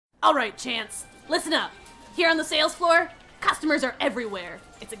Alright, Chance, listen up. Here on the sales floor, customers are everywhere.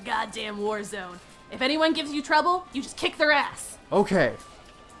 It's a goddamn war zone. If anyone gives you trouble, you just kick their ass. Okay.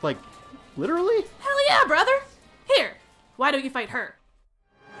 Like, literally? Hell yeah, brother! Here, why don't you fight her?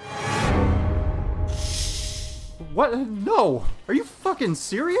 What? No! Are you fucking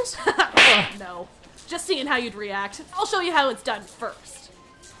serious? No. Just seeing how you'd react. I'll show you how it's done first.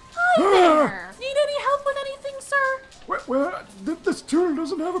 Hi there! Need any help with anything, sir? Well, this tuna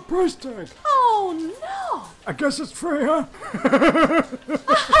doesn't have a price tag. Oh, no! I guess it's free, huh?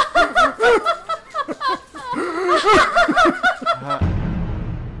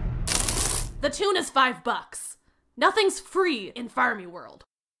 The tuna's $5. Nothing's free in PharmyWorld.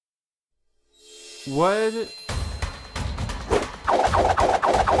 What?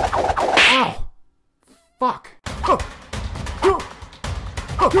 Ow! Fuck.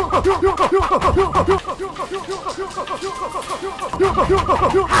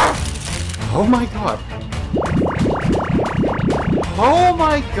 Oh my god. Oh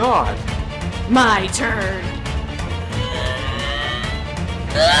my god. My turn.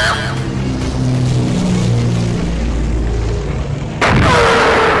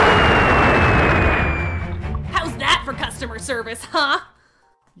 How's that for customer service, huh?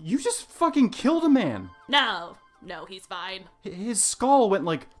 You just fucking killed a man. No, he's fine. His skull went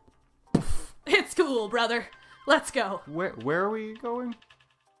like... It's cool, brother. Let's go. Where are we going?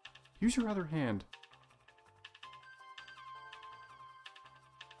 Use your other hand.